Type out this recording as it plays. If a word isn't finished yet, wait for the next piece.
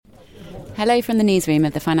Hello from the newsroom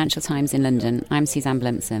of the Financial Times in London. I'm Suzanne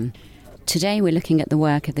Blumpson. Today we're looking at the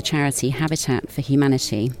work of the charity Habitat for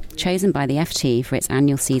Humanity. Chosen by the FT for its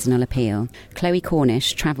annual seasonal appeal, Chloe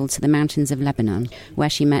Cornish travelled to the mountains of Lebanon, where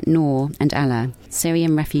she met Noor and Ella,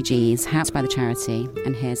 Syrian refugees housed by the charity,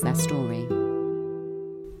 and here's their story.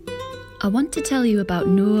 I want to tell you about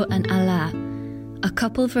Noor and Ella, a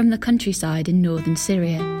couple from the countryside in northern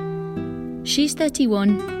Syria. She's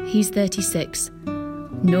 31, he's 36.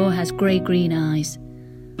 Noor has grey-green eyes.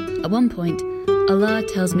 At one point, Allah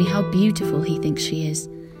tells me how beautiful he thinks she is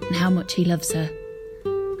and how much he loves her.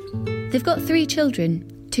 They've got 3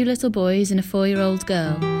 children, 2 little boys and a 4-year-old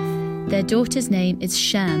girl. Their daughter's name is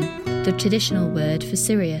Sham, the traditional word for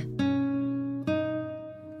Syria.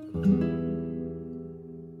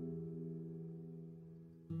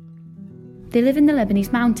 They live in the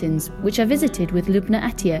Lebanese mountains, which I visited with Lubna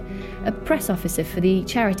Attia, a press officer for the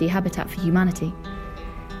charity Habitat for Humanity.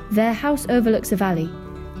 Their house overlooks a valley.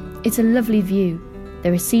 It's a lovely view.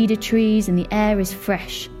 There are cedar trees and the air is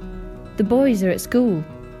fresh. The boys are at school.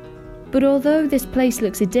 But although this place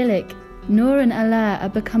looks idyllic, Noor and Allah are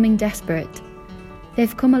becoming desperate.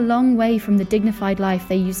 They've come a long way from the dignified life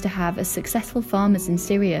they used to have as successful farmers in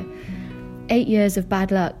Syria. 8 years of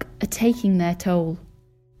bad luck are taking their toll.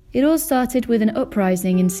 It all started with an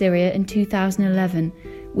uprising in Syria in 2011,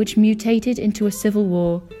 which mutated into a civil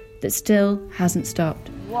war that still hasn't stopped.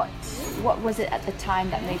 What was it at the time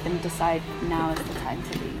that made them decide now is the time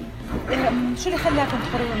to leave? شو اللي خلاكم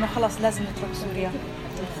تقرروا إنه خلاص لازم نترك سوريا؟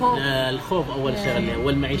 الخوف أول شغلة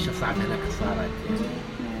والمعيشة صعبة هناك صارت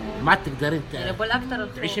ما تقدرين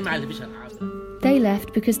تعيشي مع اللي بشر. They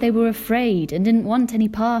left because they were afraid and didn't want any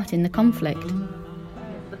part in the conflict.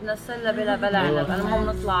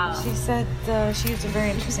 She said she used a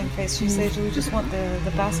very interesting phrase. She said we just want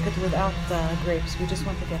the basket without the grapes. We just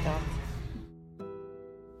want to get out.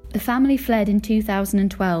 The family fled in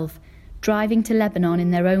 2012, driving to Lebanon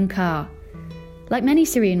in their own car. Like many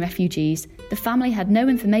Syrian refugees, the family had no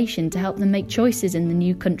information to help them make choices in the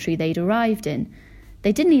new country they'd arrived in.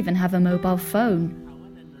 They didn't even have a mobile phone.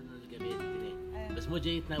 مو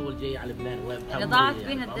جايتنا أول جاي على لبنان يعني ضاعت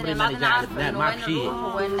بين الدنيا ما كنا عارفين وين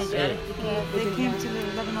نروح وين نجي. They came to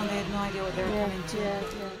Lebanon, they had no idea what they were coming to.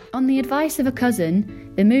 On the advice of a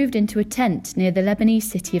cousin, they moved into a tent near the Lebanese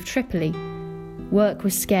city of Tripoli. Work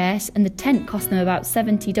was scarce and the tent cost them about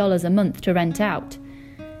 $70 a month to rent out.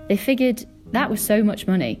 They figured that was so much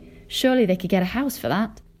money, surely they could get a house for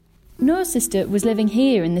that. Noor's sister was living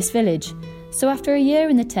here in this village, so after a year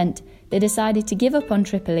in the tent, they decided to give up on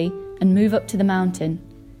Tripoli and move up to the mountain.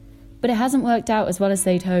 But it hasn't worked out as well as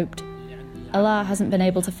they'd hoped. Allah hasn't been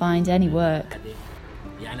able to find any work.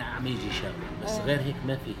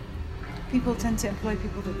 People tend to employ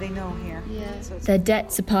people that they know here. Yeah. Their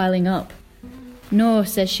debts are piling up. Noor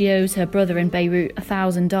says she owes her brother in Beirut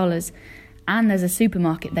 $1,000, and there's a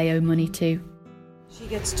supermarket they owe money to. She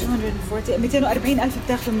gets 240,000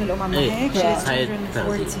 بتاخذ من الأمم هيك. She gets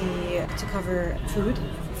 240 to cover food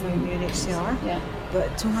from UNHCR. Yeah.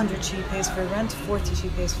 But 200 she pays for rent, 40 she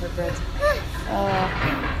pays for bread.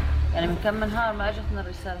 يعني من كم من نهار ما اجتنا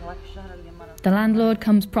الرسالة هواك الشهر اللي مرة. The landlord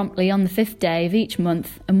comes promptly on the 5th day of each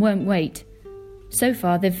month and won't wait. So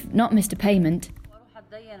far they've not missed a payment. أروح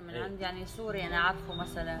أتدين من عند يعني سوري أنا عارفه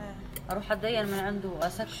مثلا. أروح أتدين من عنده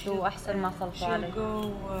وأسكته أحسن ما صلته عليه.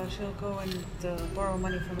 She'll go and borrow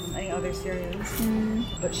money from any other Syrians,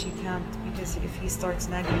 but she can't because if he starts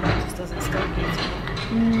nagging, he just doesn't stop.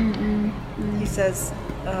 He says,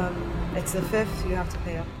 it's the 5th, you have to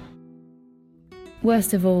pay up.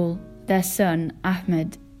 Worst of all, their son,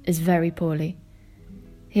 Ahmed, is very poorly.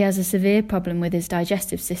 He has a severe problem with his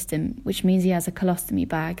digestive system, which means he has a colostomy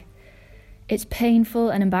bag. It's painful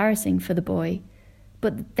and embarrassing for the boy,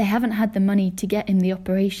 but they haven't had the money to get him the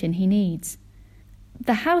operation he needs.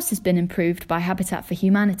 The house has been improved by Habitat for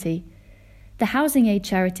Humanity. The housing aid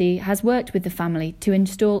charity has worked with the family to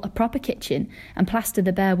install a proper kitchen and plaster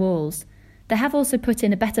the bare walls. They have also put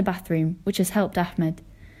in a better bathroom, which has helped Ahmed.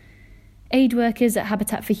 Aid workers at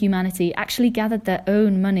Habitat for Humanity actually gathered their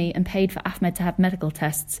own money and paid for Ahmed to have medical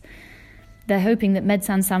tests. They're hoping that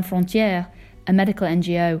Médecins Sans Frontières, a medical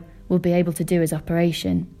NGO, will be able to do his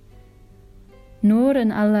operation. Noor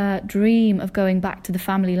and Allah dream of going back to the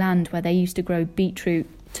family land where they used to grow beetroot,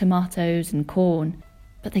 tomatoes and corn,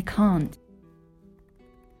 but they can't.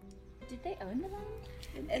 Did they own the land?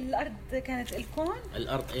 الأرض كانت الكون؟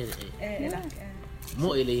 الأرض إيه.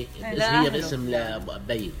 مو إلي بس هي باسم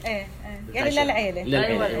لبي. يعني للعيلة.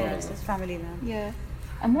 للعيلة. It's family land. Yeah.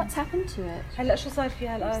 And what's happened to it? هلا شو صار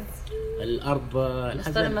فيها الأرض؟ الأرض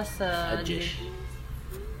استلمس الجيش.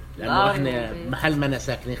 لأنه إحنا محل ما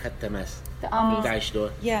ساكنين خد تماس. The army.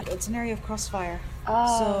 Yeah, it's an area of crossfire.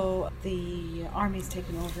 So the army's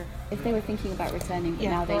taken over. If they were thinking about returning, but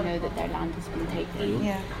now they know that their land has been taken.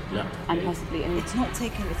 Yeah. And possibly... It's not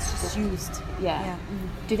taken, it's just used. Yeah.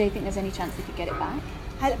 Do they think there's any chance they could get it back?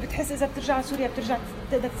 هلا بتحس إذا بترجع على سوريا بترجع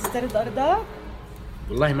تقدر تسترد أرضك؟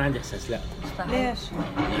 والله ما عندي إحساس لا. ليش؟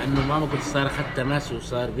 لأنه ماما قلت صار خد تماس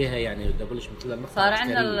وصار بها يعني بدي أقولش مثل المقطع. صار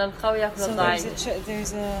عندنا الخوي ياكل الضعيف.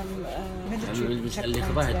 There's a military checkpoint اللي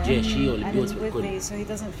خذاها الجيشي والبيوت بالكل. So he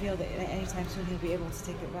doesn't feel that anytime soon he'll be able to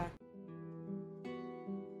take it back.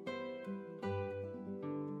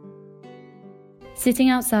 Sitting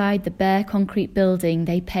outside the bare concrete building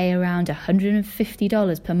they pay around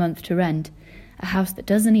 $150 per month to rent, a house that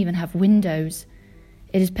doesn't even have windows.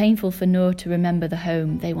 It is painful for Noor to remember the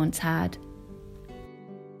home they once had.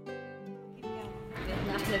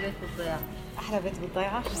 أحلى بيت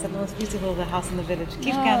بالضيعة. She said the most beautiful house in the village.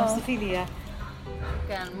 كيف كان؟ وصفي لي إياه.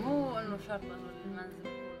 كان مو إنه شرط إنه المنزل.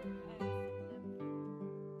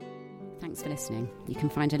 Thanks for listening. You can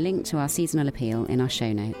find a link to our seasonal appeal in our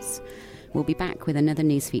show notes. We'll be back with another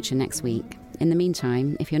news feature next week. In the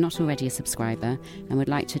meantime, if you're not already a subscriber and would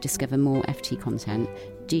like to discover more FT content,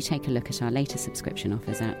 do take a look at our latest subscription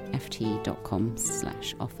offers at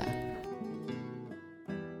ft.com/offer.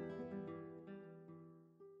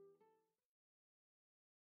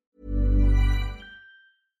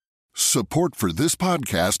 Support for this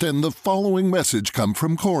podcast and the following message come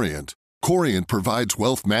from Corient. Corient provides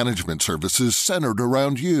wealth management services centered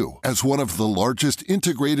around you. As one of the largest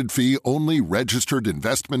integrated fee-only registered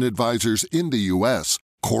investment advisors in the U.S.,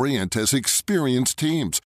 Corient has experienced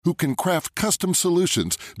teams who can craft custom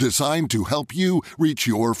solutions designed to help you reach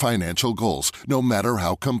your financial goals, no matter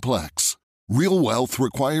how complex. Real wealth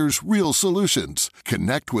requires real solutions.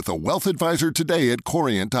 Connect with a wealth advisor today at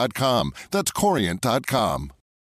Corient.com. That's Corient.com.